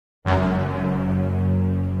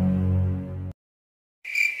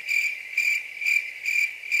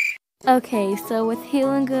Okay, so with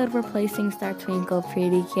Healin' Good replacing Star Twinkle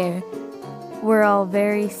Pretty Cure, we're all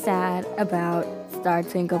very sad about Star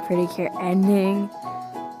Twinkle Pretty Cure ending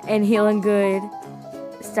and Healin' Good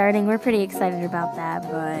starting. We're pretty excited about that,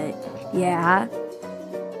 but yeah.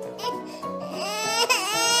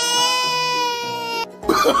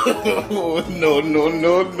 No.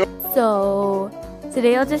 So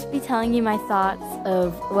today I'll just be telling you my thoughts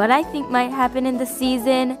of what I think might happen in the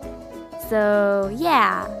season. So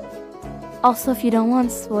yeah. Also, if you don't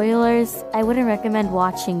want spoilers, I wouldn't recommend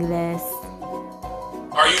watching this.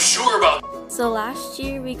 Are you sure about? So last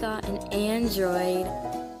year we got an android.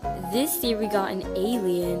 This year we got an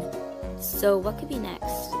alien. So what could be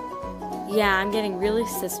next? Yeah, I'm getting really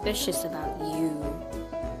suspicious about you.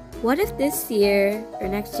 What if this year, or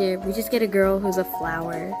next year, we just get a girl who's a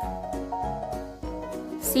flower?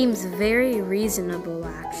 Seems very reasonable,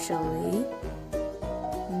 actually.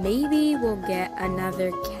 Maybe we'll get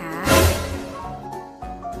another cat.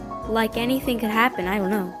 Like anything could happen, I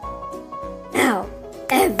don't know. Now,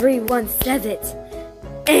 everyone says it.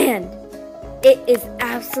 And it is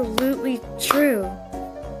absolutely true.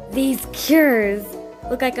 These cures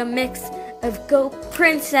look like a mix of Go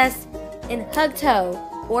Princess and Hugto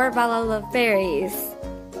or Valhalla Fairies.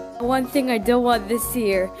 One thing I don't want this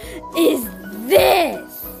year is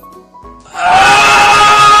this!